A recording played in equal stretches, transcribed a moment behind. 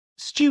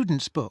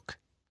Student's Book,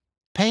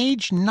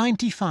 page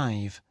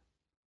 95.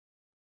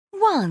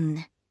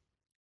 1.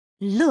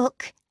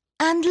 Look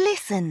and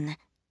listen.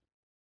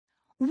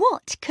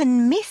 What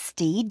can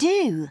Misty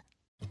do?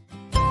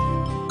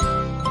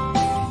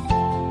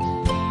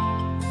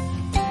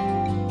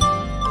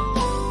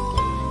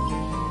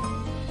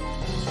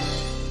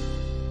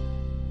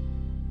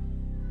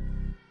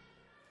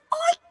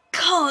 I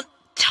can't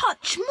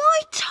touch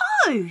my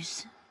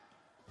toes.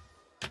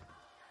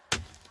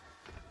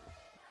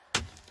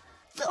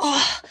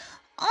 Oh,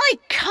 I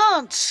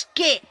can't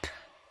skip.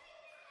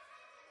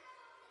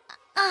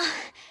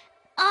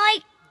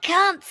 I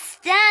can't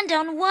stand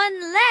on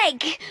one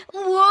leg.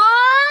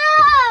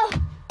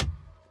 Whoa!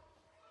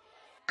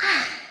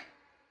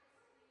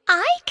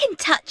 I can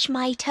touch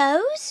my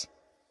toes.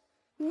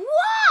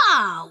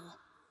 Wow!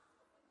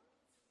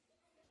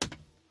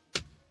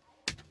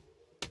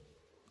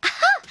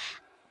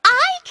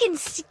 I can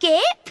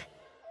skip.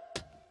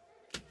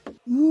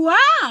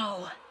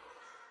 Wow!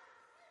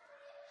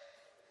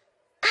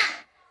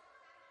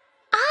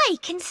 I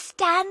can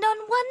stand on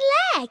one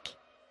leg.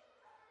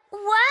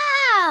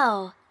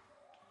 Wow!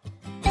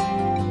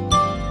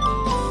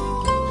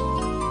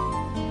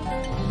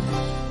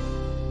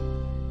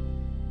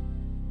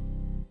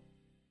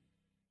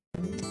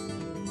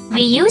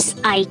 We use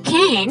I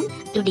can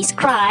to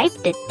describe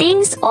the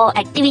things or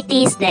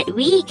activities that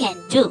we can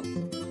do.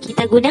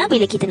 Kita guna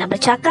bila kita nak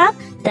bercakap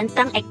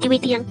tentang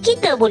aktiviti yang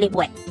kita boleh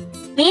buat.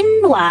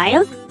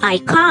 Meanwhile, I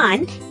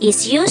can't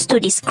is used to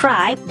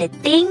describe the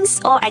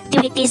things or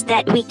activities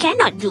that we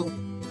cannot do.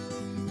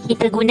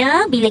 Kita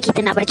guna bila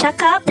kita nak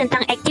bercakap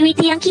tentang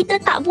aktiviti yang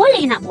kita tak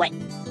boleh nak buat.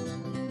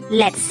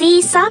 Let's see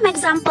some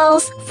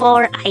examples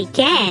for I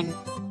can.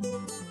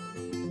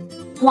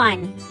 1.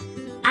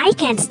 I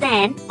can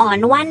stand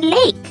on one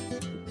leg.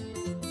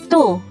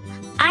 2.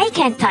 I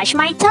can touch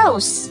my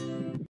toes.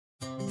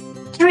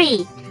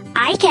 3.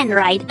 I can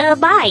ride a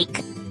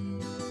bike.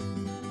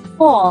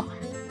 4.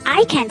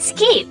 I can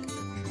skip.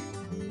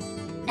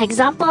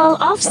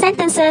 Example of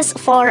sentences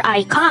for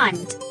I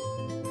can't.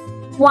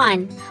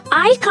 1.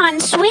 I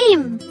can't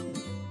swim.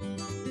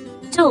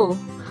 2.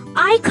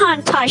 I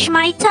can't touch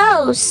my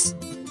toes.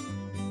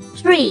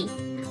 3.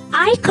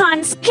 I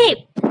can't skip.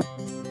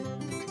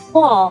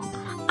 4.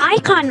 I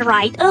can't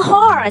ride a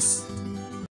horse.